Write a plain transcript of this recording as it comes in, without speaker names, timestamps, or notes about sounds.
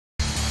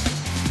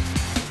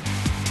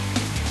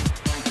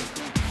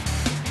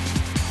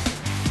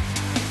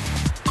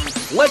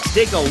Let's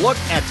take a look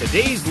at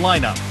today's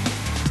lineup.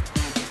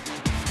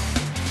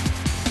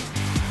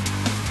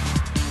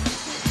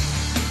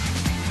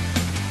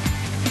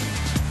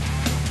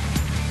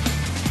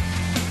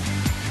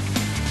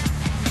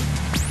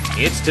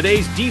 It's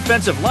today's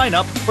defensive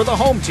lineup for the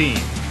home team.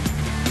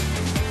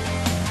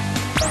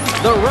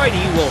 The righty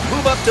will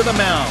move up to the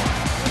mound.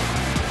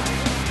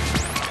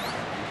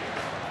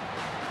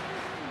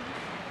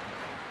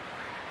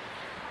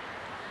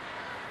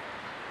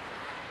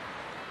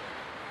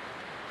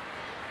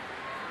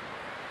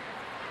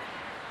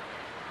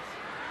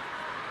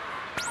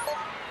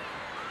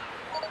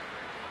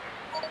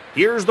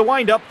 Here's the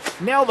windup.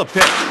 Now the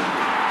pitch.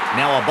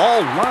 Now a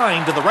ball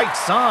lined to the right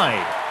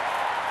side.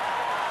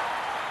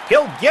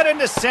 He'll get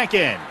into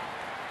second.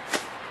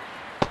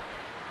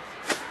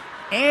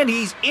 And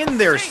he's in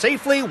there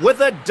safely with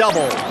a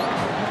double.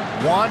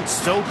 Juan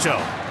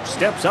Soto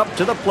steps up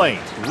to the plate.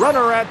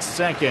 Runner at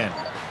second.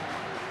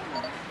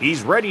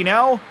 He's ready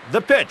now.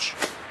 The pitch.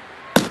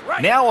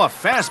 Now a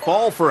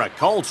fastball for a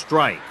called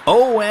strike.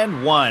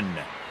 0-1.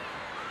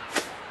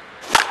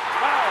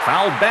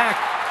 Fouled back.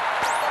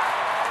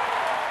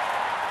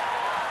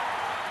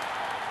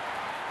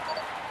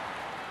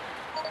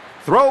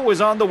 Throw is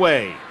on the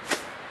way.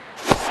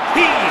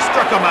 He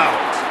struck him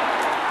out.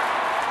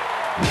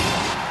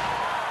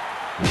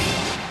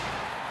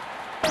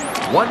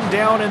 One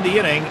down in the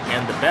inning,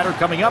 and the batter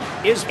coming up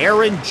is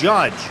Aaron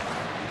Judge.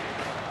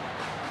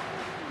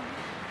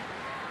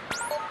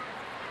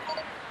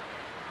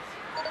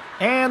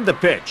 And the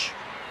pitch.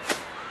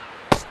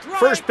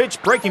 First pitch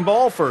breaking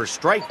ball for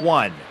strike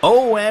one.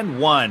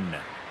 0-1.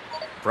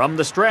 From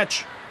the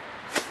stretch.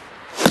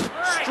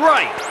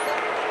 Strike.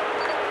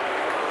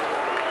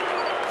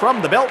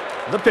 From the belt,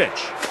 the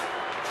pitch.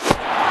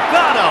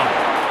 Got him.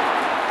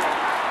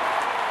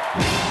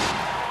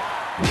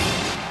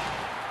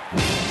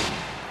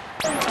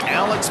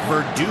 Alex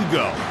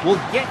Verdugo will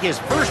get his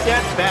first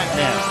at-bat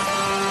now.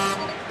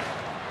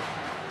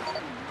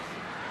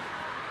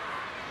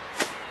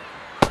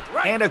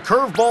 And a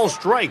curveball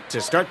strike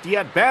to start the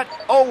at-bat,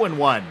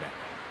 0-1.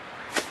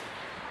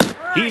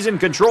 He's in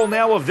control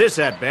now of this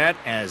at-bat,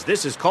 as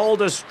this is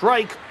called a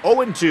strike,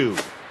 0-2.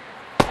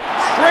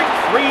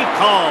 Strike three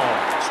call.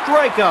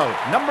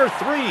 Strikeout number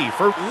 3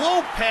 for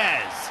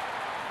Lopez.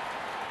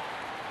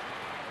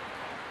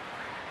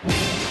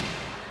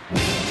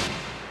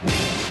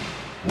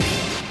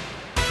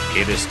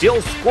 It is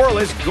still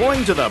scoreless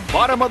going to the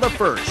bottom of the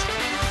first.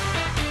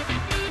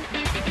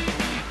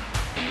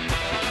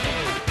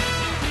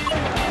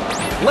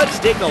 Let's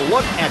take a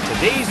look at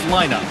today's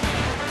lineup.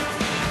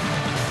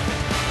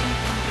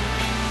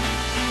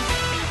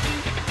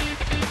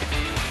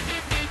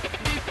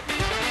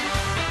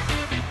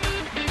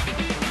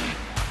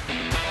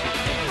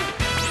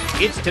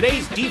 It's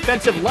today's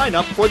defensive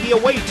lineup for the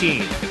away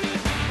team.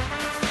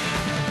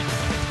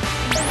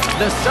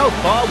 The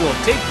southpaw will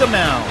take the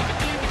mound.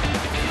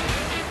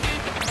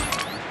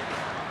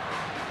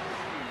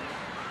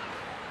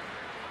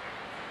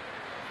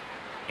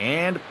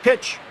 And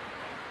pitch.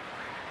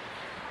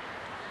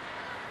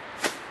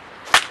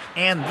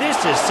 And this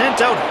is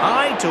sent out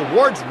high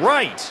towards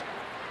right.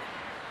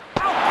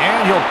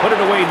 And he'll put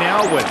it away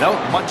now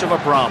without much of a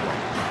problem.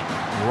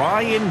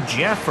 Ryan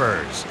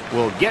Jeffers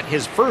will get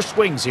his first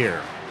swings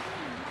here.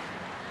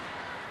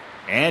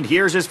 And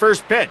here's his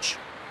first pitch.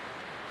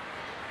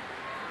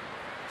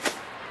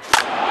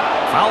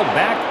 Fouled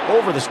back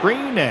over the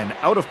screen and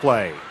out of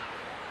play.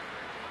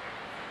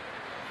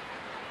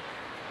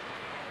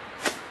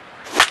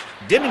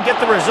 Didn't get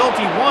the result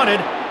he wanted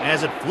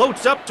as it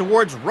floats up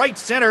towards right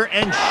center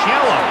and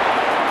shallow.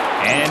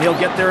 And he'll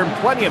get there in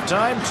plenty of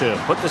time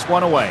to put this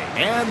one away.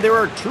 And there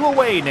are 2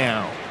 away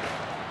now.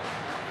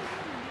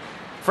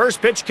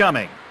 First pitch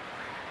coming.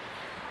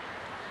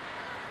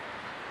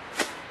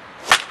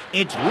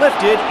 It's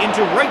lifted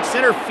into right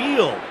center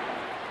field.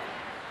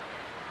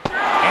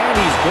 And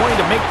he's going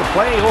to make the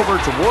play over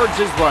towards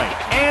his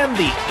right. And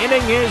the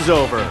inning is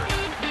over.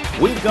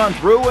 We've gone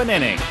through an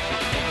inning.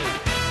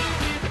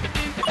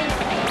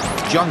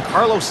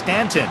 Giancarlo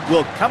Stanton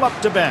will come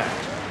up to bat.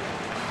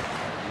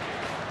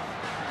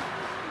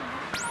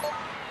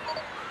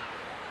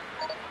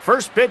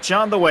 First pitch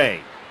on the way.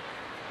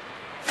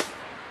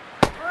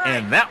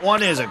 And that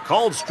one is a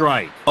called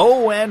strike.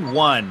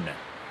 0-1.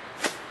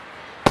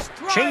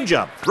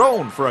 Changeup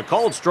thrown for a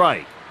called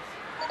strike.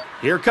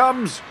 Here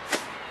comes.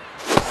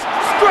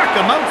 Struck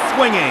him out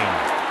swinging.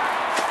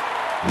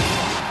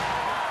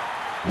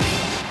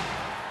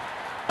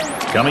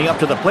 Coming up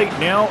to the plate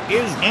now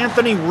is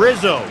Anthony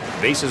Rizzo.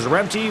 Bases are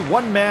empty,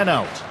 1 man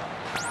out.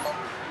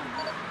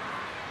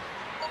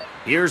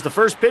 Here's the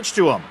first pitch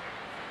to him.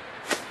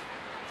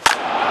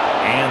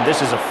 And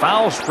this is a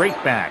foul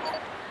straight back.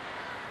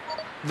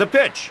 The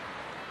pitch.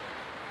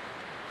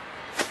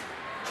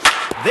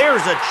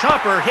 There's a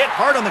chopper hit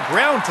hard on the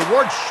ground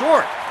towards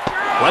short.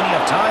 Plenty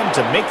of time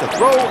to make the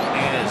throw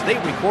as they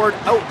record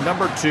out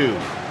number 2.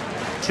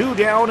 2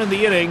 down in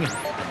the inning.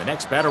 And the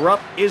next batter up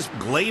is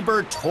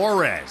Gleyber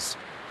Torres.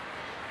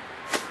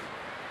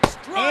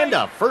 And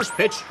a first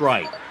pitch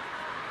strike.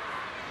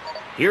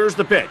 Here's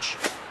the pitch.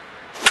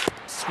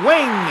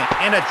 Swing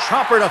and a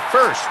chopper to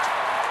first.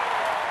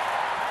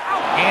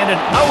 And an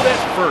out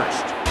at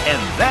first. And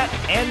that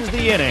ends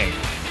the inning.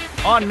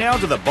 On now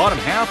to the bottom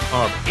half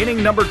of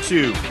inning number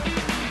 2.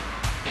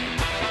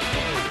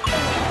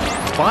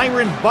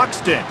 Byron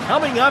Buxton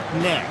coming up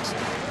next.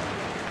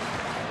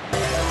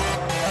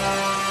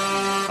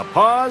 A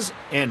pause,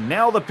 and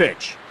now the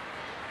pitch.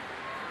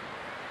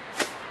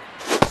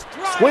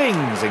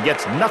 Swings and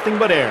gets nothing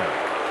but air.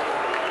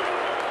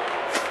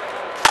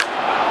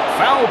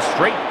 Fouled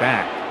straight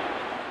back.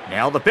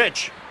 Now the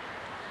pitch.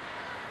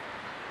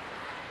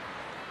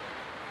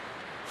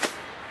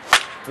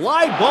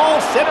 Fly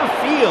ball center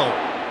field.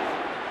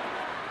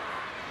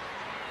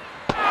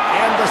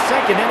 And the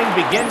second inning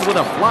begins with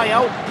a fly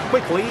out,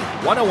 quickly,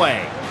 1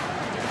 away.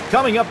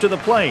 Coming up to the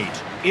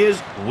plate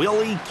is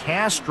Willie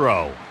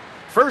Castro.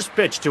 First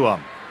pitch to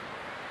him.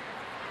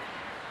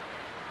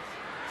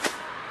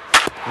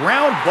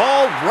 Ground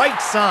ball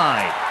right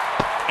side.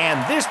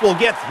 And this will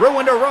get through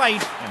into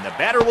right, and the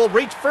batter will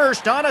reach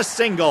first on a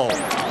single.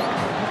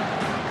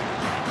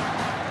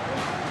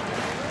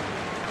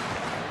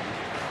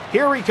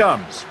 Here he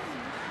comes.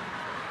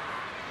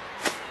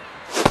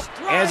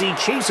 As he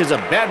chases a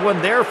bad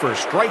one there for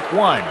strike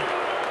 1.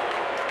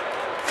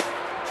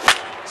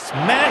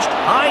 Smashed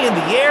high in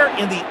the air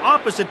in the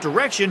opposite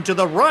direction to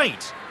the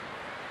right.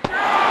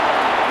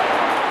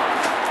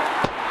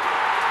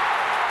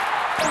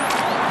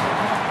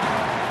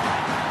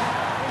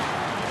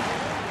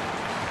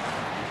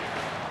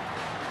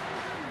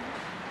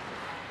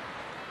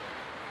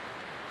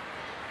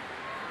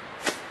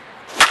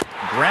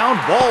 Ground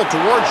ball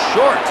towards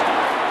short.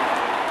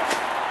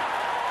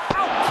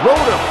 Throw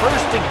to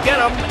first to get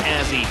him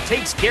as he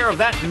takes care of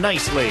that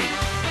nicely.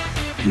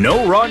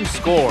 No run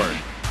scored.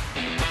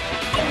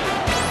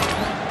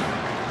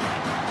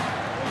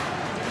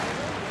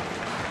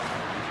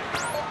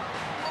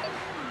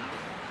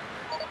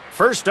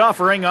 First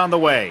offering on the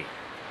way.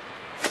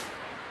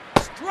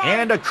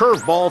 And a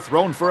curveball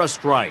thrown for a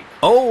strike.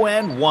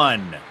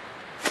 0-1.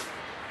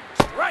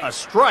 A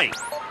strike.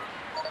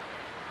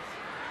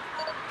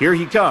 Here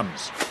he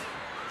comes.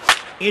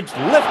 It's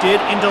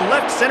lifted into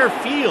left center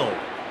field.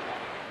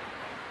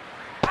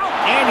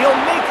 And he'll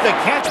make the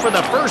catch for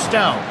the first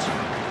out.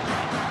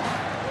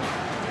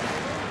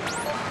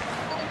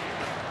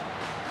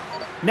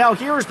 Now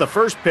here's the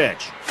first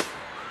pitch.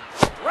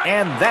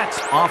 And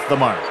that's off the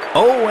mark.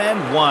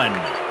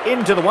 0-1.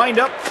 Into the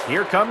windup.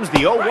 Here comes the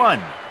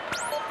 0-1.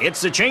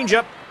 It's a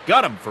changeup.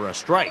 Got him for a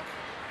strike.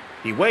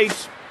 He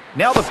waits.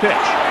 Now the pitch.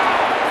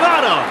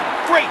 Got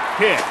him. Great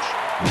pitch.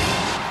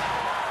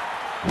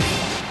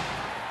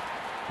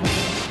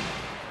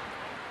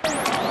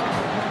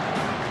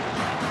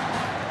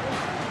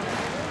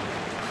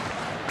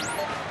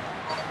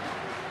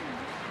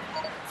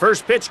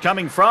 First pitch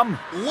coming from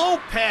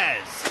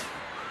Lopez.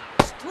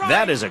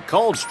 That is a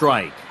called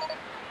strike.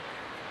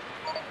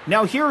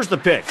 Now here's the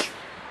pitch.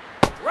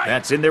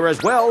 That's in there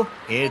as well.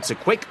 It's a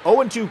quick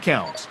 0-2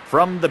 count.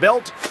 From the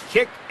belt,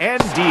 kick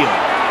and deal.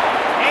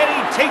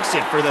 And he takes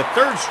it for the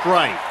third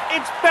strike.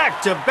 It's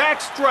back-to-back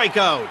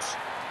strikeouts.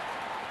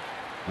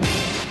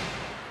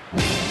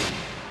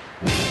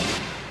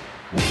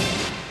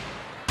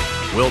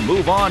 We'll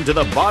move on to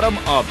the bottom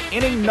of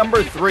inning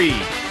number 3.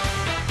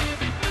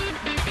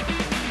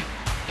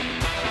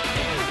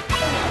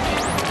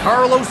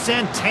 Carlos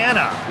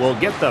Santana will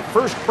get the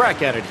first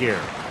crack at it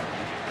here.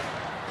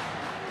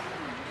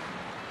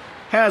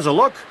 Has a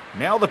look.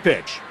 Now the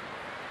pitch.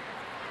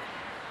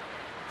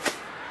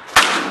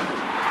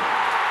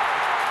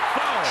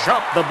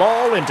 Chop the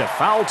ball into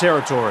foul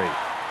territory.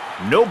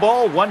 No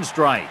ball, 1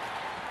 strike.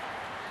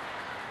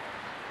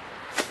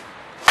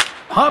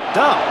 Popped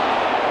up.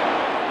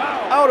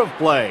 Out of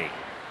play.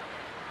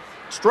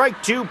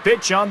 Strike 2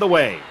 pitch on the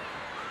way.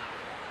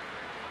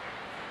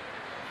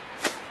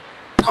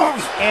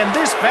 And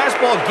this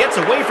fastball gets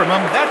away from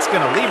him. That's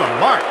going to leave a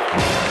mark.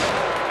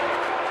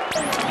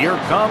 Here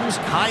comes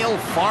Kyle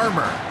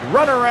Farmer,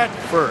 runner at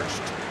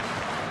first.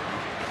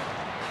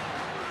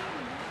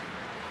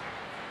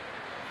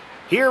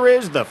 Here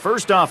is the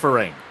first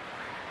offering.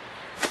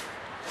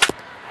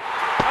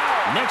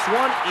 Next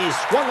one is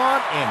swung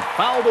on and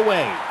fouled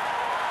away.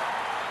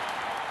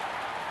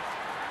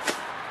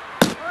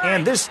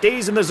 And this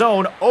stays in the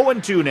zone,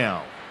 0-2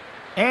 now.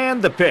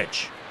 And the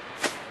pitch.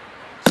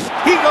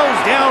 He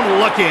goes down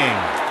looking.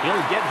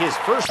 He'll get his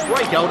first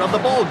strikeout of the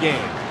ball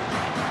game.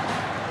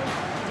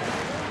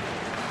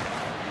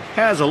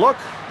 Has a look.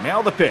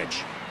 Now the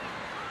pitch.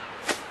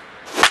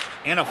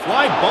 And a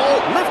fly ball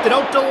lifted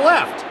out to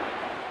left.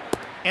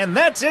 And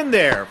that's in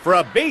there for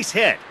a base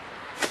hit.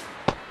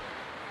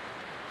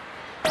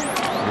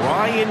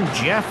 Ryan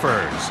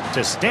Jeffers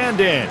to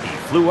stand in. He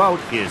flew out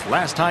his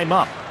last time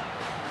up.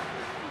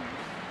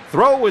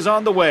 Throw is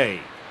on the way.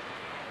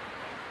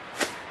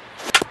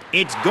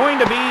 It's going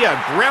to be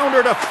a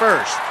grounder to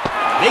first.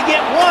 They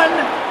get one.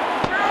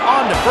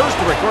 On to first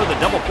to record the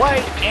double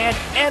play and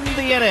end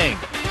the inning.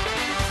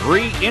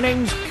 3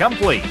 innings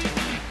complete.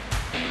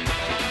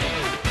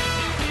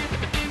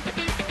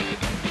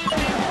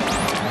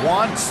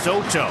 Juan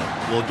Soto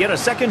will get a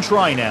second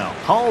try now.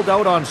 Called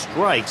out on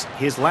strikes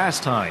his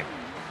last time.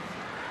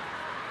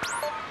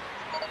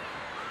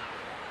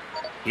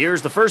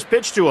 Here's the first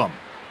pitch to him.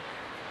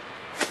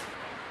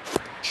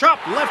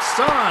 Chop left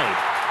side.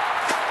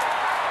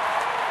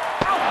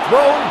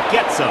 Throw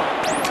gets him.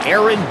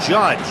 Aaron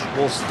Judge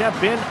will step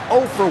in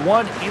 0 for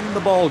 1 in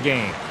the ball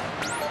game.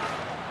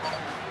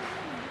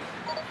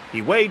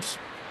 He waits.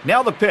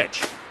 Now the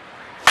pitch.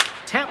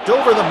 Tapped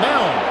over the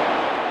mound.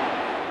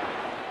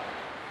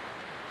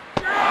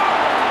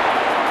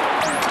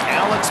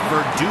 Alex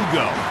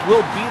Verdugo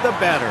will be the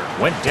batter.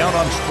 Went down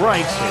on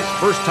strikes his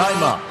first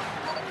time up.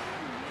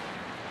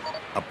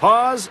 A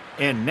pause,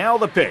 and now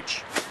the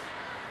pitch.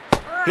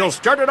 He'll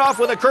start it off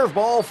with a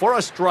curveball for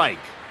a strike.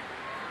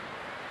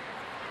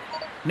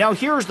 Now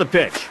here's the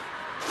pitch.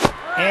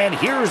 And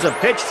here's a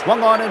pitch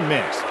swung on and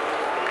missed.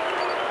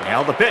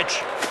 Now the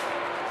pitch.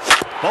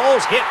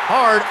 Ball's hit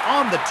hard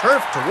on the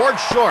turf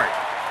towards short.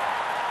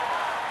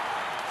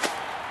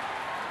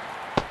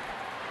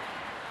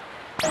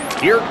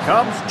 Here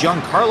comes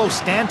Giancarlo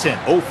Stanton,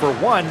 0 for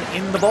 1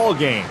 in the ball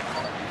game.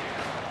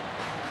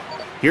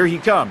 Here he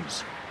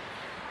comes.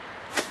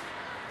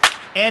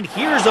 And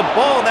here's a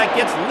ball that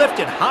gets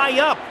lifted high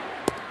up.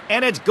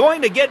 And it's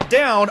going to get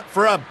down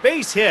for a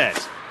base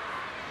hit.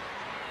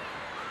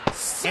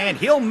 And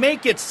he'll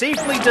make it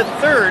safely to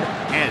third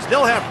as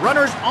they'll have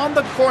runners on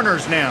the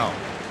corners now.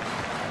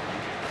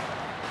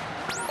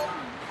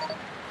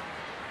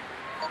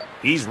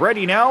 He's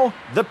ready now.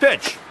 The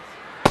pitch.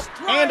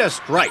 And a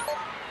strike.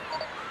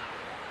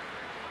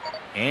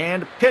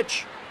 And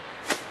pitch.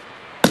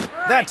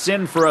 That's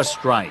in for a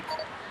strike.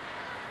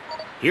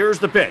 Here's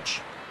the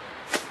pitch.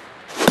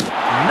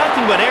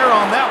 Nothing but air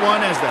on that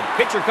one as the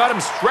pitcher caught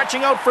him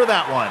stretching out for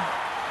that one.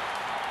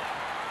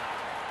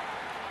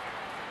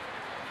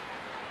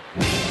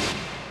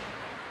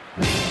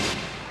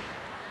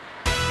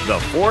 The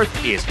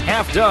fourth is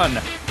half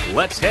done.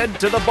 Let's head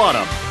to the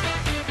bottom.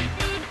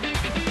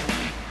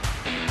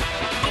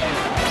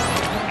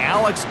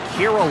 Alex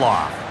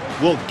Kirilloff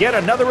will get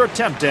another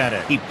attempt at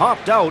it. He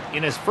popped out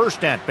in his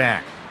first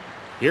at-bat.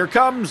 Here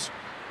comes.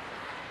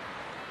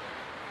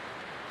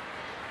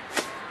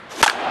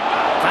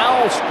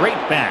 Foul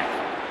straight back.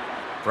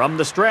 From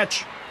the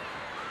stretch.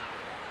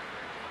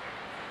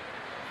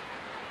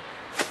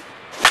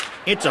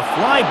 It's a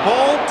fly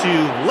ball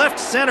to left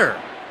center.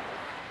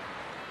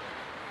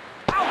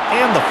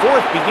 And the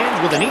fourth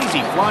begins with an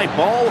easy fly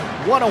ball,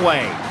 1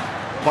 away.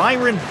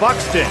 Byron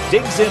Buxton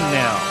digs in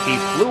now. He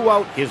flew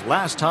out his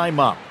last time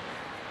up.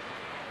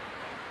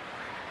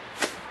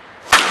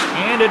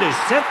 And it is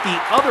sent the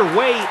other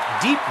way,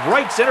 deep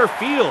right center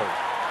field.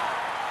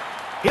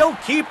 He'll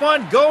keep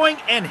on going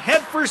and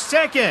head for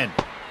second.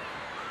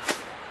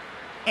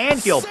 And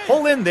he'll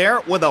pull in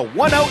there with a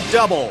 1-out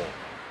double.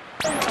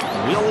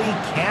 Willie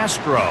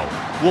Castro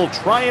will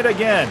try it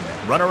again.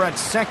 Runner at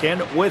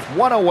second with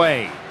 1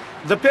 away.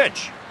 The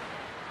pitch.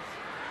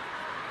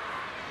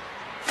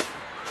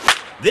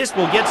 This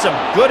will get some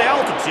good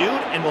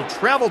altitude and will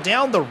travel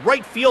down the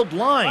right field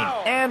line.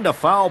 And a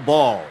foul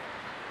ball.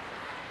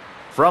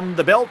 From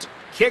the belt,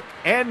 kick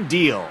and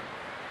deal.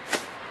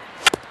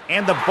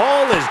 And the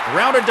ball is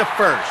grounded to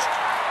first.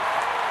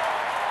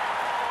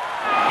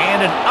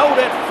 And an out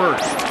at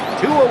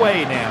first. 2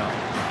 away now.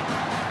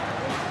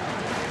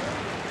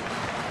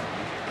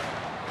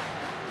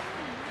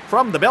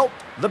 From the belt,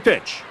 the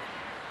pitch.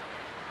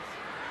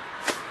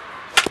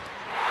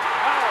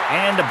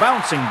 And a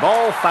bouncing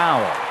ball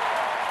foul.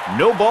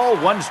 No ball,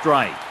 1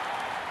 strike.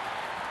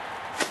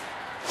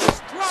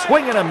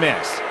 Swing and a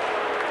miss.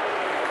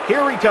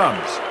 Here he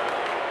comes.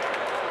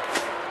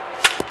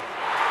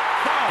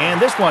 And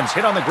this one's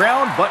hit on the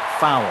ground, but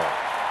foul.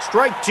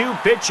 Strike 2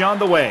 pitch on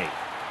the way.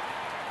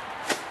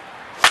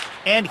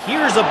 And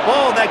here's a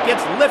ball that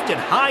gets lifted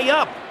high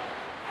up.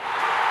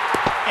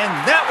 And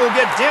that will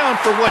get down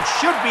for what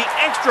should be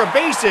extra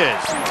bases.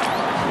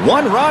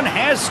 1 run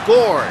has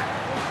scored.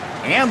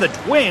 And the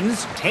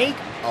Twins take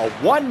a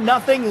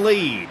 1-0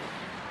 lead.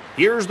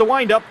 Here's the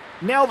windup.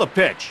 Now the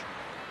pitch.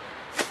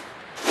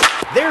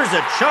 There's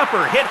a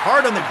chopper hit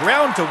hard on the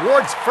ground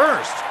towards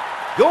first.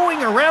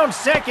 Going around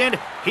second,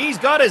 he's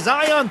got his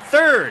eye on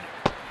third.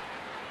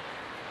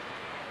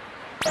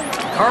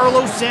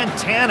 Carlos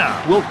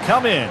Santana will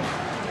come in.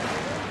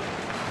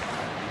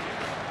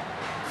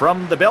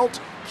 From the belt,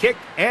 kick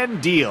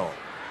and deal.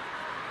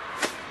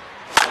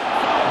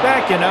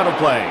 Back and out of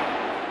play.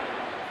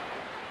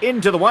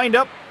 Into the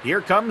windup, here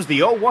comes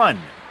the 0-1.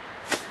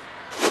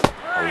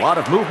 A lot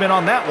of movement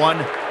on that one.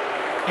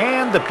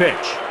 And the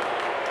pitch.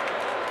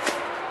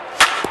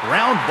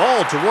 Ground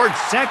ball towards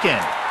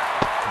second.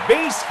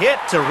 Base hit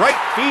to right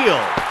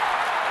field.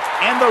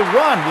 And the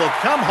run will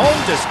come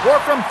home to score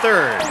from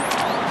third.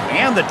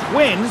 And the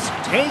Twins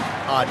take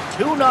a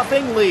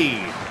 2-0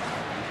 lead.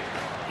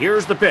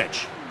 Here's the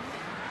pitch.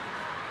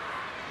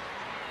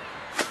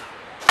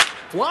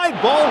 Fly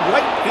ball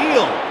right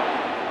field.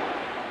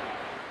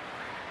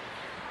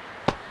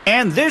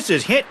 And this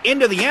is hit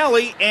into the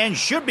alley and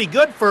should be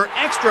good for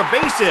extra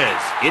bases.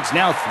 It's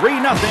now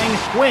 3-0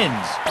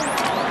 Twins.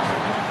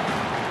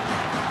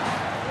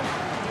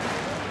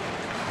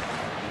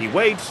 He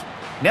waits.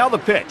 Now the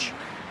pitch.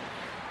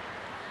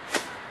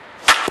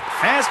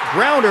 Fast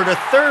grounder to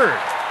third.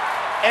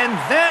 And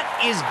that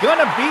is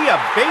gonna be a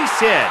base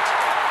hit.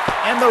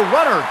 And the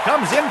runner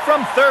comes in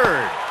from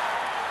third.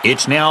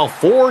 It's now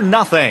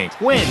 4-0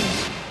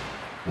 Twins.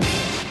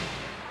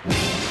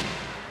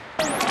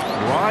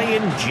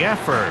 Ryan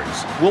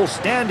Jeffers will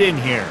stand in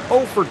here,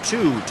 0 for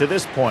 2 to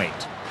this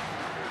point.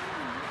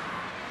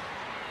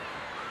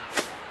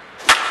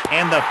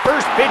 And the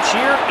first pitch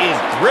here is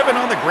driven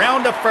on the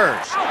ground to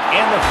first.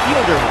 And the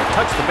fielder will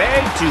touch the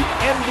bag to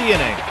end the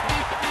inning.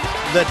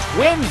 The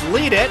Twins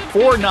lead it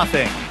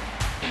 4-0.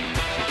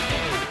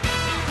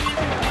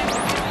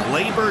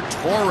 Gleyber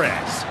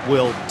Torres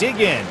will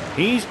dig in.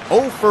 He's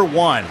 0 for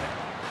 1.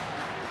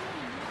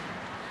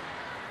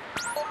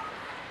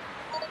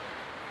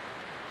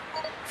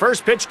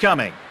 First pitch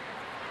coming.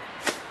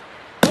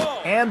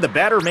 And the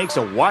batter makes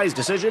a wise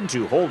decision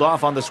to hold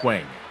off on the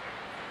swing.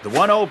 The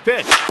 1-0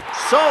 pitch.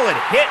 Solid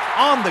hit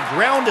on the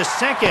ground to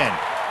second.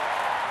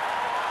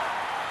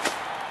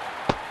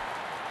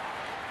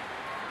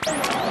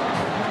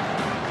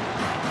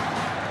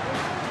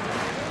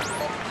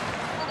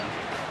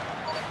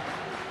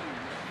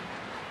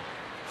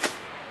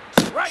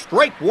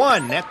 Strike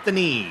one at the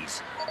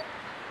knees.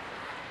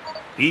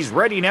 He's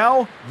ready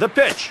now. The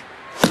pitch.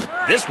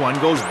 This one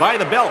goes by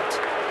the belt.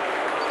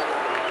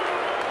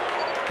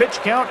 Pitch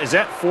count is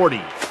at 40.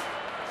 He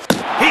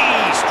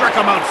struck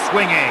him out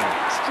swinging.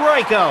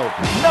 Strikeout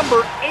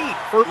number 8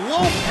 for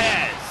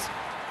Lopez.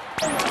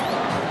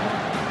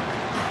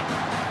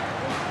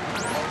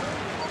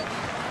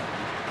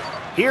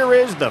 Here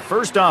is the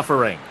first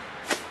offering.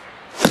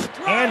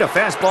 And a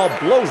fastball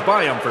blows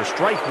by him for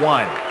strike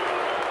one.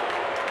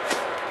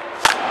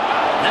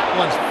 That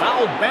one's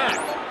fouled back.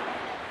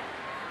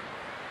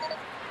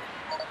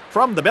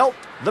 From the belt,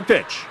 the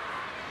pitch.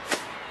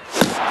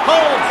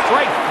 Called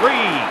strike 3.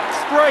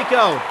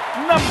 Strikeout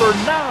number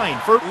 9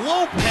 for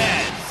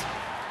Lopez.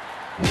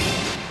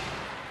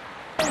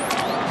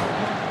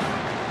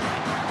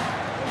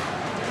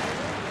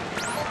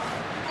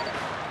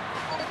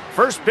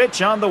 First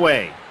pitch on the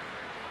way.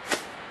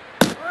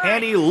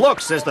 And he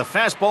looks as the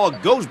fastball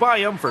goes by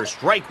him for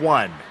strike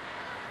 1.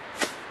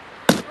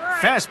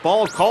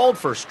 Fastball called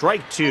for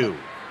strike 2.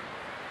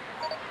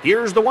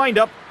 Here's the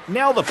windup.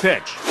 Now the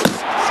pitch.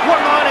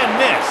 Swung on and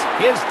missed.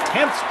 His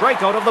 10th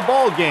strikeout of the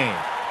ball game.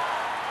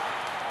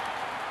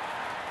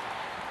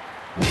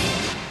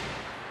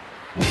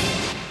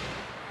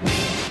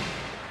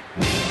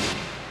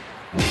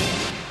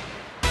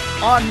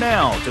 On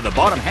now to the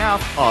bottom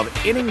half of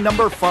inning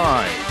number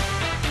 5.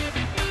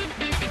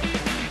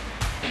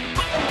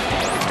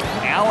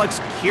 Alex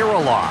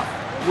Kirilloff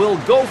will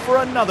go for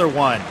another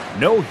one.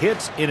 No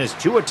hits in his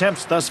 2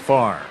 attempts thus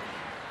far.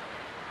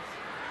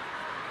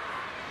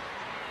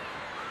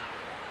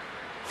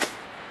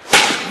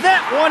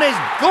 That one is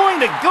going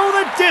to go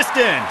the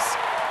distance.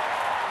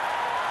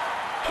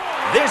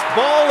 This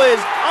ball is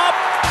up,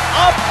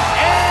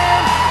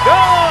 and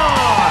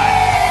gone.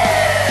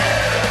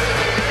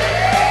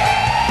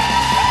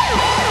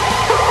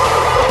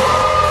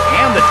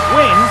 And the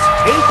Twins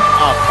take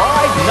a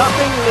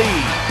 5-0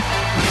 lead.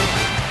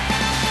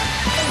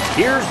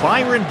 Here's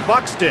Byron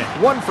Buxton,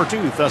 1 for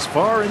 2 thus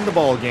far in the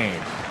ball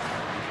game.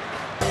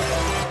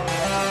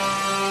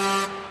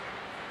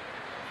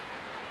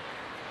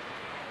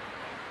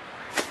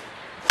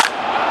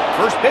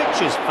 First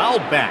pitch is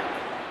fouled back.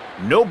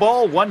 No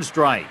ball, 1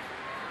 strike.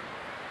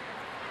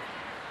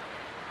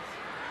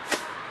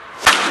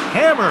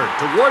 Hammered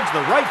towards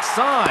the right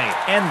side,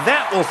 and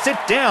that will sit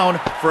down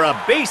for a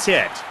base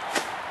hit.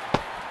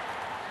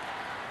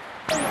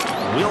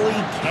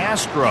 Willie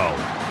Castro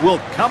will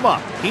come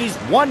up. He's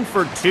 1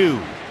 for 2.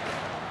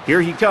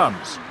 Here he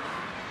comes.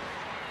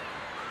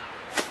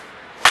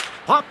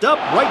 Popped up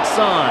right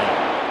side.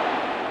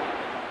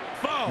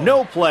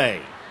 No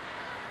play.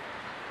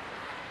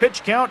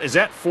 Pitch count is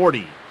at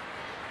 40.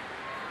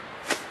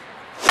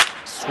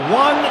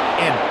 Swung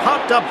and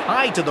popped up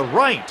high to the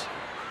right.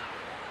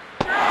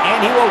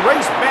 And he will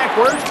race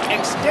backwards,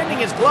 extending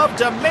his glove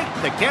to make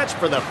the catch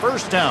for the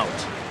first out.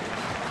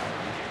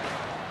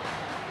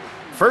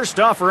 First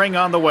offering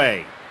on the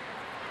way.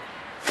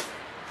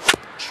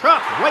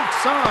 Chop right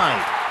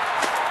side.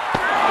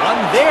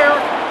 One there.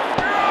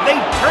 They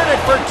turn it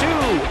for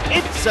 2.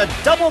 It's a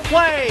double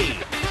play.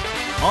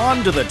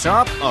 On to the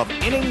top of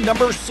inning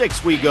number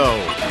 6 we go.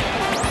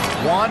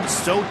 Juan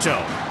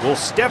Soto will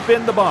step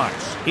in the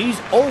box.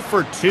 He's 0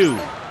 for 2.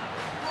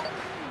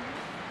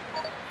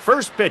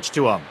 First pitch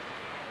to him.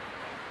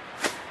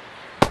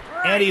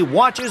 And he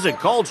watches a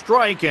called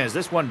strike as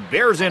this one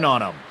bears in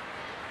on him.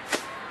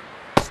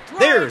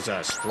 There's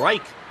a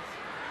strike.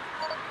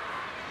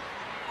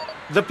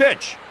 The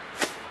pitch.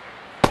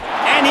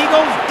 And he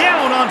goes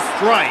down on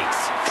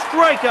strikes.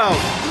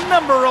 Strikeout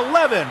number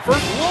 11 for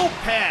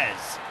Lopez.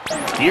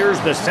 Here's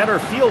the center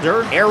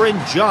fielder, Aaron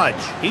Judge.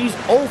 He's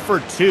 0 for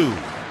 2.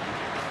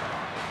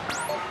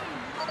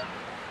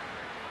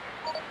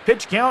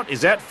 Pitch count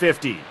is at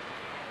 50.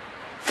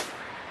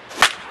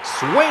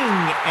 Swing,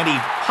 and he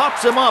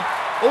pops him up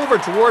over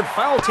toward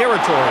foul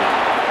territory.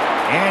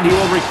 And he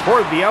will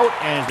record the out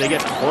as they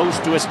get close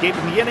to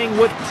escaping the inning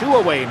with 2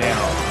 away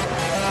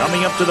now.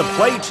 Coming up to the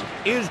plate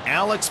is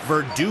Alex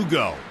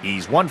Verdugo.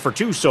 He's 1 for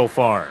 2 so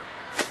far.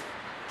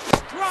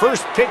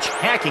 First pitch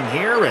hacking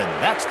here,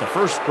 and that's the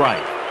first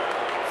strike.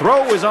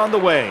 Throw is on the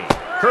way.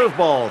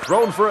 Curveball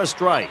thrown for a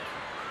strike.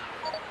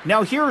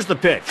 Now here's the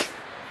pitch.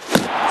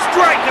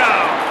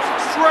 Strikeout!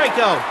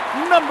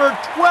 Strikeout number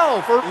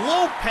 12 for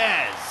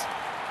Lopez.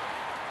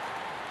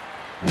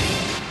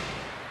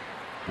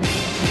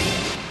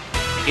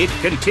 It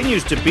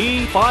continues to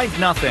be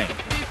 5-0.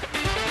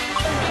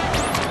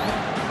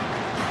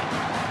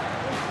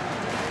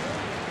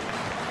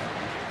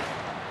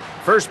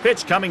 First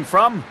pitch coming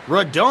from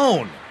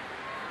Rodon.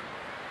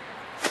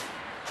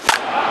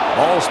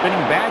 Ball spinning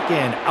back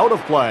and out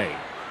of play.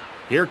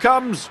 Here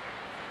comes.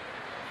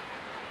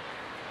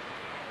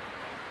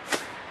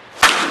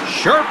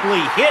 Sharply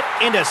hit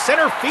into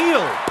center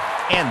field.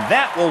 And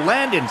that will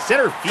land in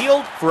center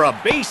field for a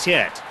base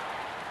hit.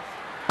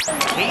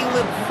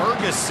 Caleb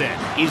Ferguson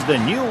is the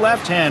new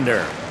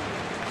left-hander.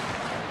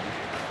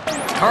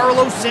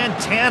 Carlos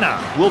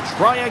Santana will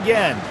try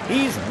again.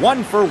 He's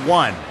 1 for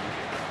 1.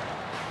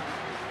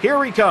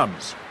 Here he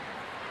comes.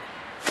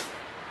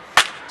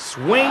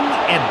 Swing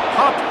and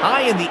popped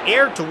high in the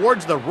air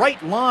towards the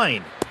right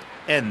line.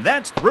 And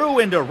that's through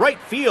into right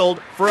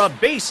field for a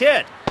base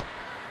hit.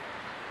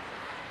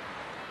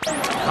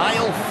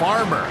 Kyle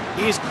Farmer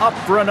is up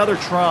for another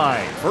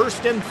try.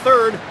 First and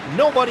third,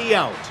 nobody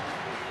out.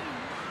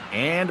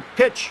 And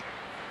pitch.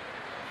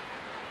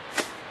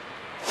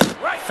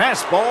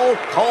 Fastball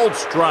called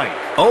strike.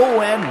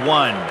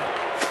 0-1.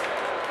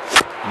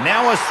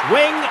 Now a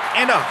swing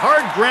and a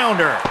hard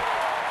grounder.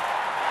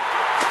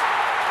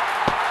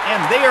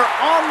 And they are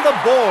on the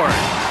board.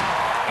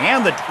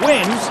 And the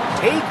Twins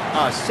take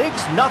a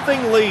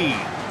 6-0 lead.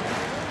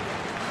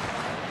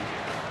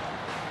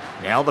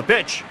 Now the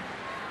pitch.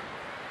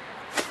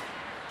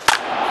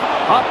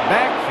 Hop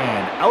back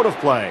and out of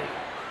play.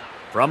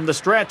 From the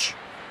stretch.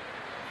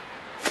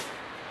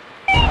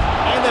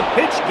 And the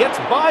pitch gets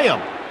by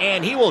him.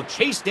 And he will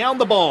chase down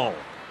the ball.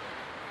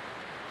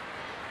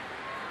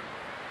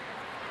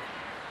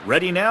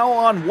 Ready now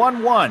on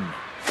 1-1.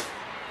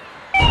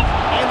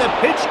 And the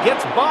pitch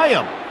gets by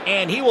him.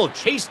 And he will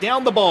chase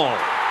down the ball.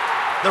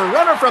 The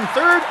runner from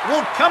third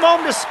will come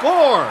home to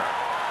score.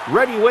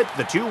 Ready with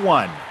the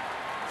 2-1.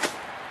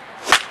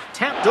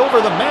 Tapped over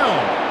the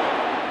mound.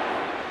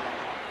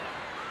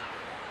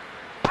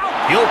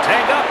 He'll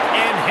tag up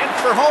and head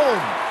for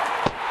home.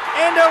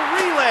 And a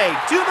relay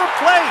to the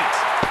plate.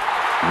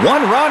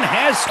 1 run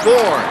has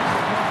scored.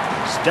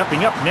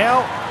 Stepping up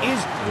now is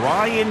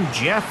Ryan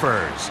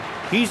Jeffers.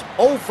 He's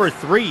 0 for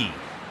 3.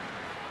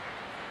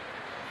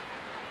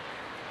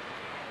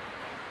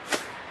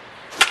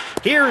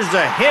 Here's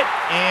a hit,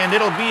 and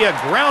it'll be a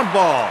ground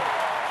ball.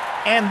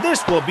 And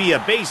this will be a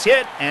base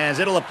hit as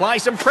it'll apply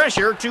some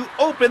pressure to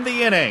open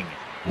the inning.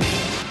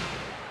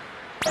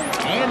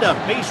 And a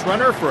base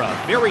runner for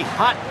a very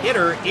hot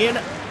hitter in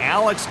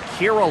Alex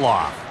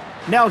Kirilloff.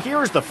 Now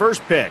here's the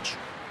first pitch.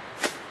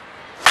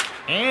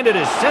 And it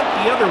is sent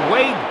the other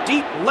way,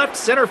 deep left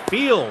center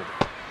field.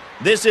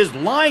 This is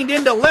lined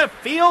into left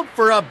field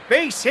for a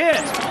base hit.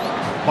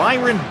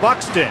 Byron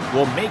Buxton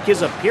will make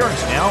his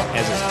appearance now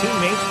as his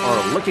teammates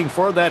are looking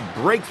for that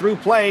breakthrough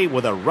play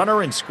with a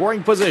runner in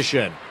scoring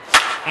position.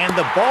 And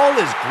the ball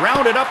is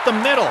grounded up the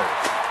middle.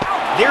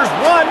 There's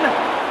one.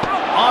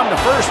 On to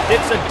first,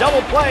 it's a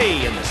double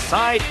play, and the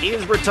side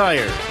is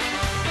retired.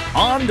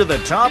 On to the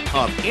top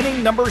of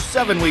inning number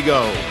 7 we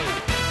go.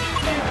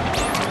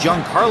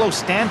 Giancarlo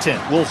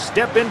Stanton will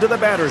step into the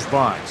batter's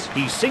box.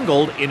 He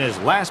singled in his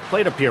last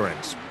plate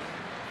appearance.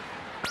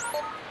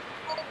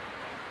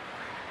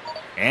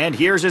 And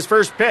here's his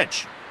first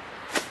pitch.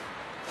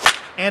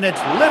 And it's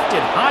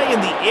lifted high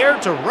in the air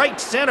to right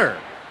center.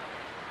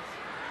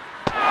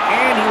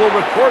 And he will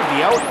record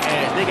the out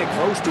as they get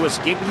close to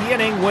escaping the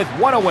inning with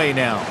 1 away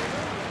now.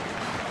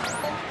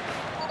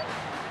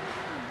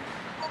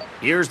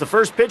 Here's the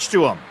first pitch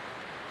to him.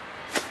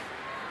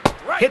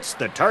 Hits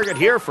the target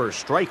here for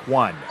strike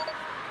 1.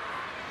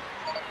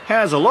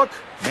 Has a look.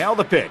 Now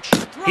the pitch.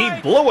 He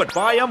blew it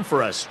by him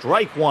for a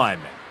strike 1.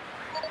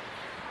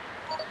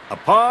 A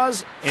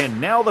pause,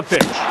 and now the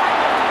pitch.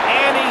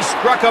 And he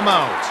struck him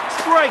out.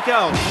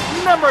 Strikeout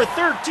number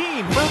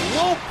 13 for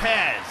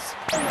Lopez.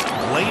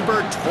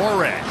 Gleyber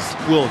Torres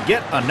will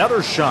get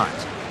another shot.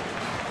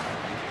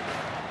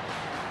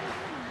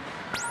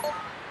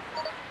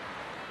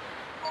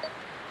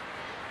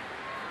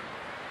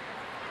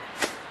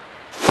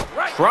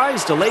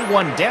 Tries to lay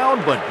one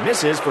down, but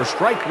misses for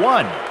strike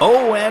 1.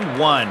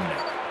 0-1.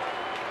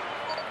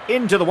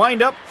 Into the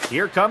windup.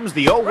 Here comes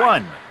the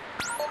 0-1.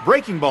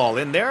 Breaking ball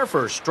in there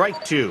for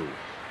strike 2.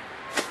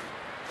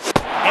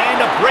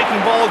 And a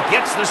breaking ball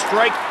gets the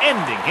strike,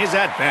 ending his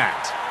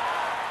at-bat.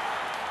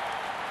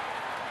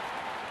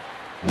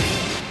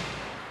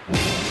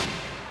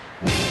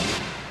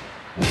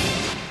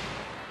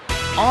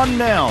 On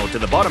now to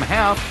the bottom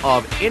half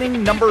of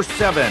inning number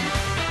 7.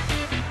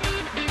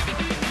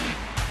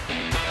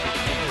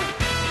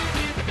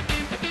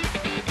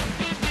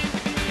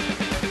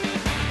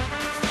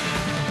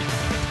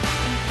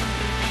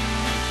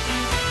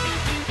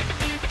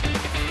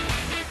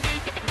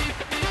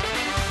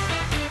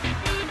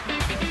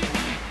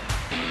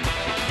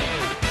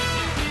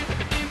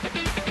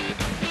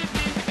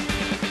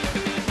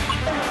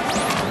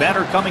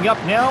 Batter coming up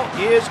now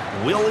is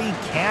Willie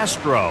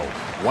Castro.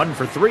 1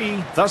 for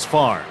 3 thus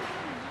far.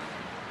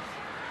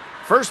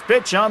 First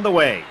pitch on the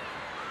way.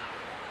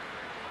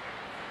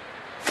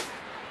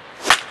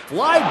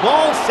 Fly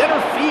ball center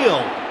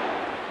field.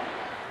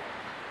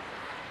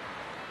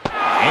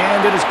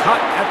 And it is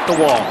caught at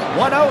the wall.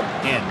 1 out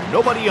and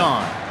nobody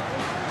on.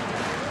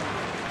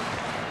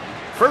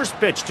 First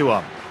pitch to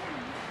him.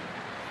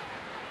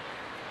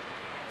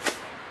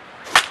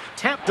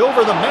 Tapped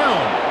over the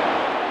mound.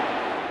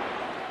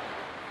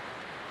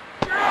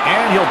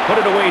 And he'll put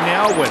it away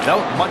now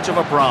without much of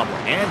a problem.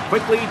 And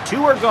quickly,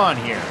 2 are gone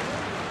here.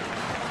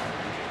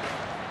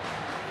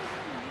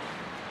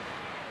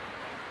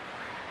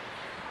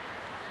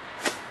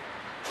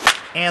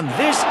 And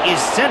this is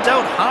sent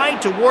out high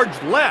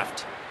towards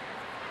left.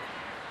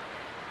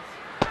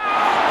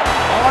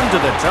 On to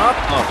the top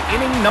of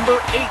inning number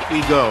 8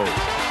 we go.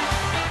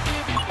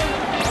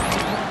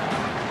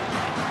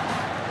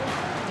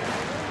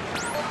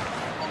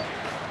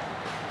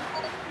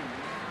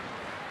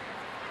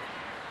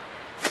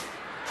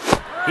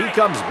 He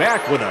comes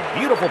back with a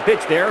beautiful pitch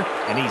there,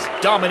 and he's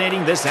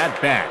dominating this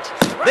at-bat.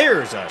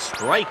 There's a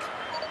strike.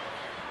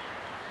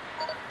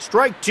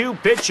 Strike 2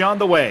 pitch on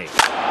the way.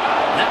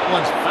 That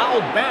one's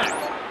fouled back.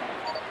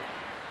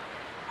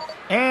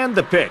 And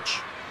the pitch.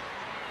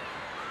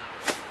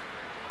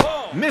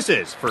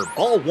 Misses for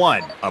ball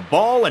 1. A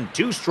ball and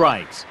 2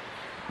 strikes.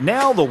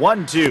 Now the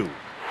 1-2.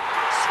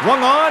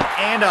 Swung on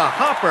and a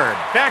hopper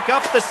back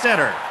up the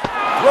center.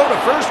 Throw to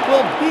first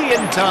will be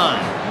in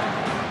time.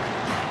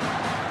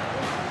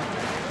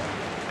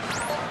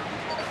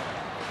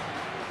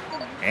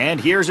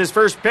 And here's his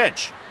first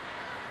pitch.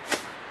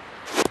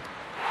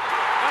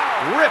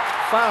 Ripped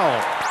foul.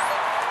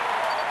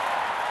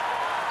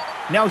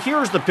 Now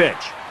here's the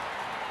pitch.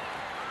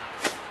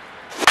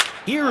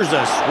 Here's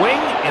a swing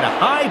and a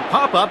high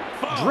pop-up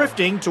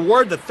drifting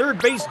toward the third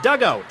base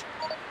dugout.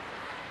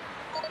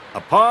 A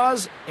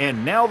pause,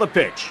 and now the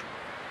pitch.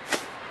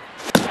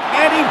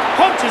 And he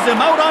punches him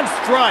out on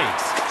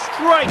strikes.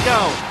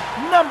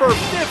 Strikeout number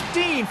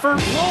 15 for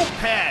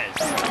Lopez.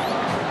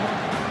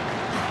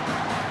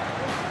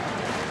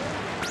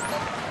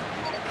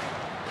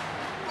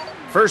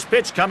 First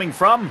pitch coming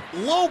from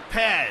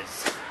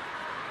Lopez.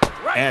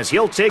 As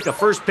he'll take a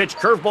first pitch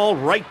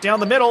curveball right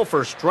down the middle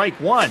for strike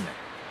 1.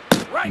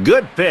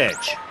 Good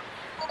pitch.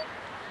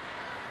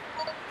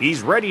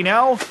 He's ready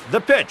now.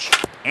 The pitch.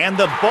 And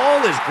the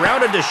ball is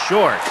grounded to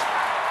short.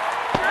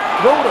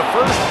 Throw to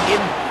first in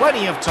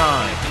plenty of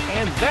time.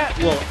 And that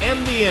will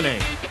end the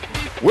inning.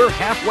 We're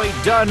halfway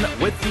done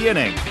with the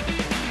inning.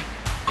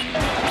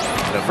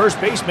 The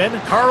first baseman,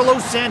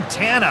 Carlos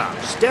Santana,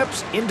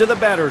 steps into the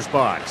batter's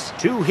box.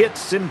 2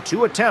 hits in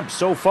 2 attempts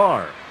so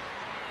far.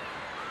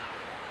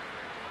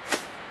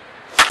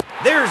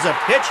 There's a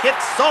pitch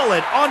hit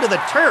solid onto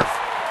the turf.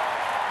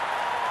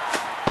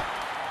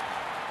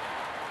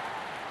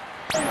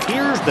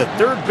 Here's the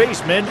third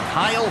baseman,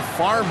 Kyle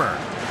Farmer.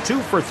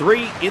 2 for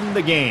 3 in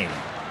the game.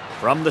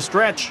 From the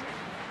stretch.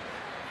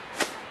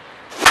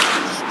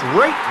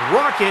 Straight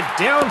rocket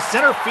down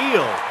center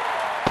field.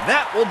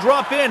 That will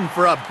drop in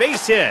for a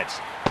base hit.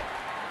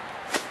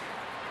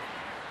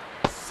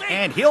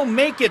 And he'll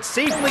make it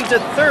safely to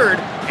third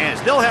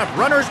as they'll have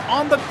runners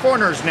on the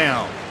corners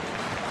now.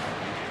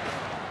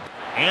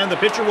 And the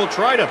pitcher will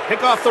try to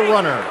pick off the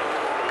runner.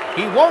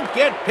 He won't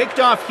get picked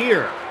off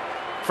here.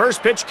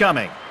 First pitch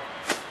coming.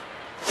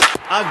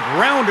 A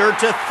grounder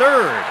to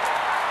third.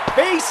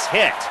 Base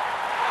hit.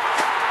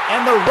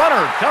 And the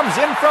runner comes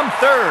in from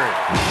third.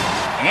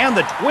 And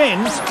the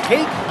Twins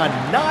take a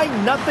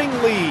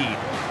 9-0 lead.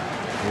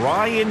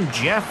 Ryan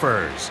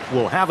Jeffers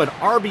will have an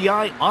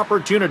RBI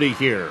opportunity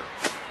here.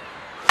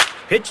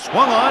 Pitch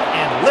swung on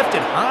and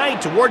lifted high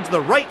towards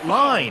the right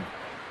line.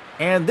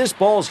 And this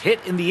ball's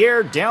hit in the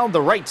air down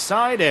the right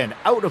side and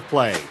out of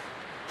play.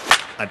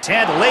 A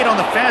tad late on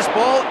the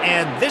fastball,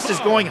 and this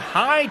is going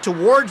high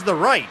towards the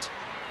right.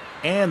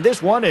 And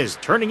this one is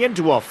turning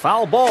into a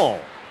foul ball.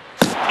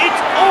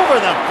 It's over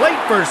the plate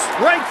for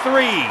strike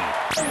 3.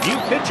 New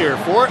pitcher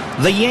for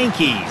the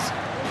Yankees.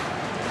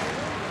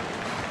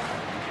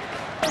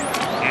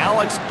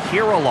 Alex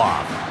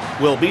Kirilloff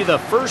will be the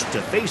first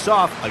to face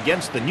off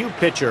against the new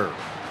pitcher.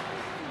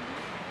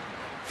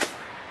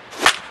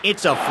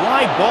 It's a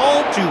fly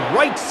ball to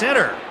right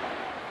center.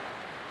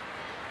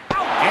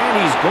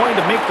 And he's going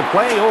to make the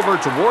play over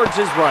towards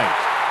his right.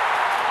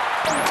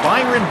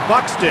 Byron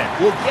Buxton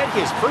will get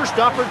his first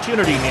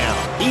opportunity now.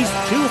 He's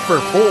 2 for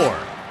 4.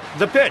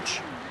 The pitch.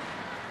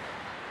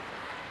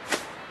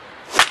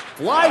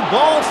 Fly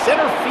ball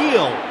center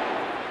field.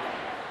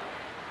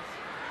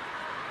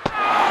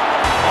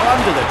 On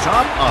to the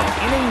top of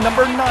inning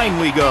number 9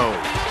 we go.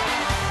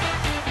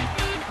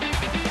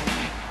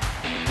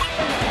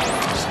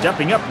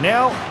 Stepping up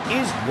now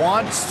is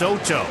Juan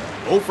Soto.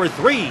 0 for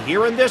 3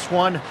 here in this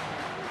one.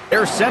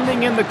 They're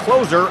sending in the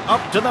closer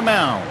up to the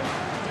mound.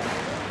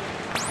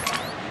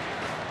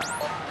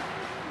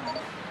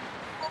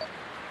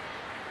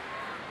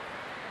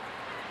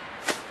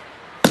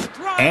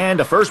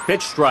 And a first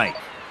pitch strike.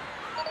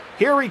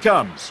 Here he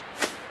comes.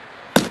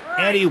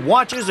 And he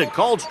watches a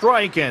called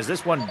strike as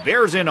this one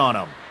bears in on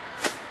him.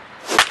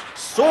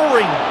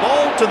 Soaring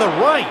ball to the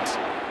right.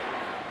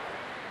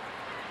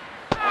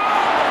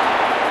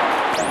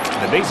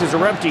 The bases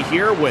are empty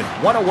here with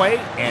 1 away,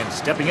 and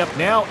stepping up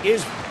now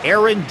is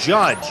Aaron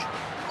Judge.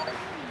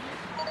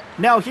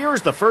 Now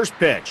here's the first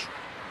pitch.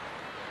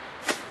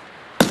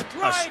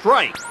 A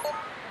strike.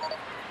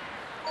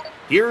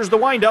 Here's the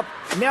windup.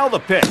 Now the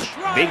pitch.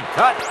 Big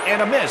cut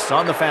and a miss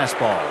on the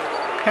fastball.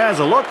 Has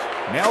a look.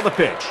 Now the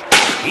pitch.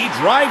 He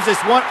drives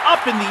this one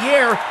up in the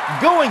air,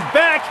 going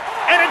back,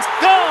 and it's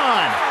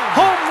gone!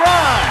 Home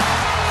run!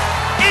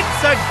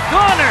 It's a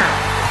gunner!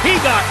 He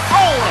got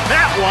all of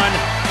that one.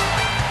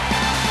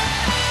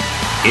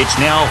 It's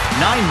now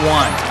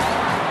 9-1.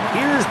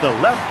 Here's the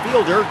left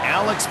fielder,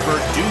 Alex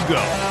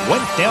Verdugo.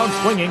 Went down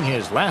swinging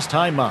his last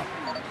time up.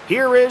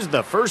 Here is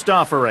the first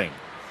offering.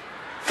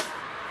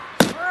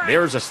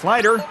 There's a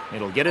slider.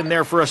 It'll get in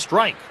there for a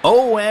strike.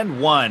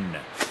 0-1.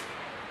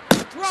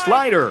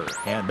 Slider,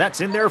 and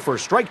that's in there for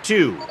strike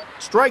 2.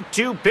 Strike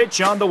 2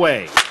 pitch on the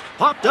way.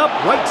 Popped up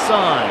right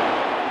side.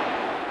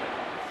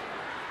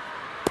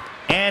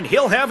 And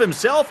he'll have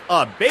himself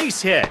a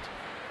base hit.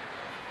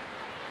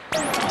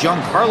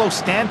 Giancarlo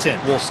Stanton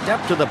will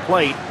step to the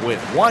plate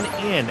with 1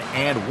 in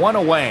and 1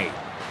 away.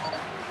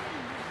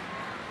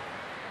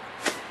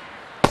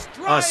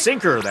 A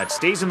sinker that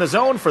stays in the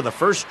zone for the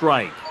first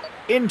strike.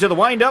 Into the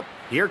windup.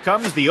 Here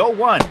comes the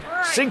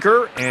 0-1.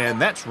 Sinker,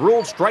 and that's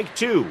ruled strike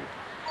 2.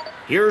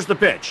 Here's the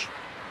pitch.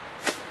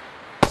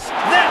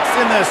 That's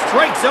in the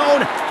strike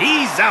zone.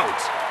 He's out.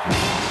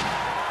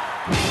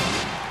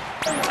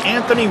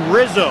 Anthony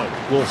Rizzo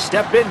will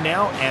step in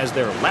now as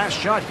their last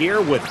shot here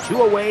with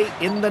 2 away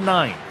in the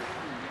 9th.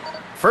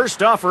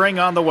 First offering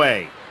on the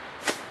way.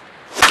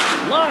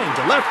 Line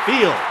to left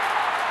field.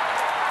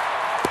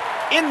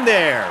 In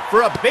there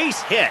for a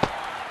base hit.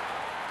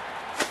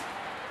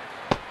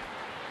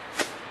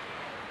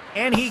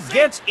 And he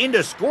gets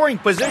into scoring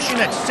position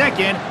at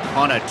second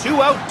on a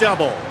 2-out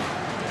double.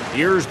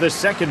 Here's the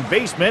second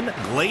baseman,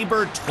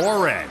 Gleyber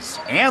Torres.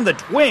 And the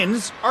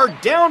Twins are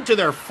down to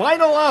their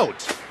final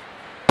out.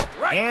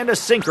 And a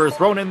sinker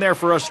thrown in there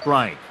for a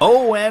strike.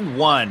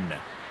 0-1.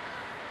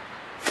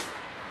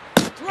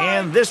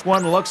 And this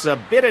one looks a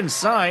bit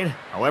inside.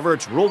 However,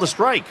 it's ruled a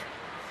strike.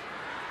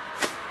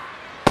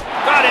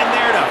 Got in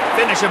there to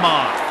finish him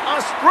off.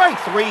 A strike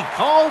 3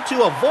 call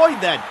to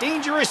avoid that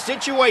dangerous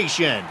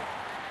situation.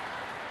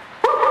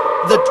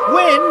 The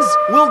Twins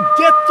will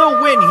get the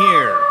win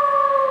here.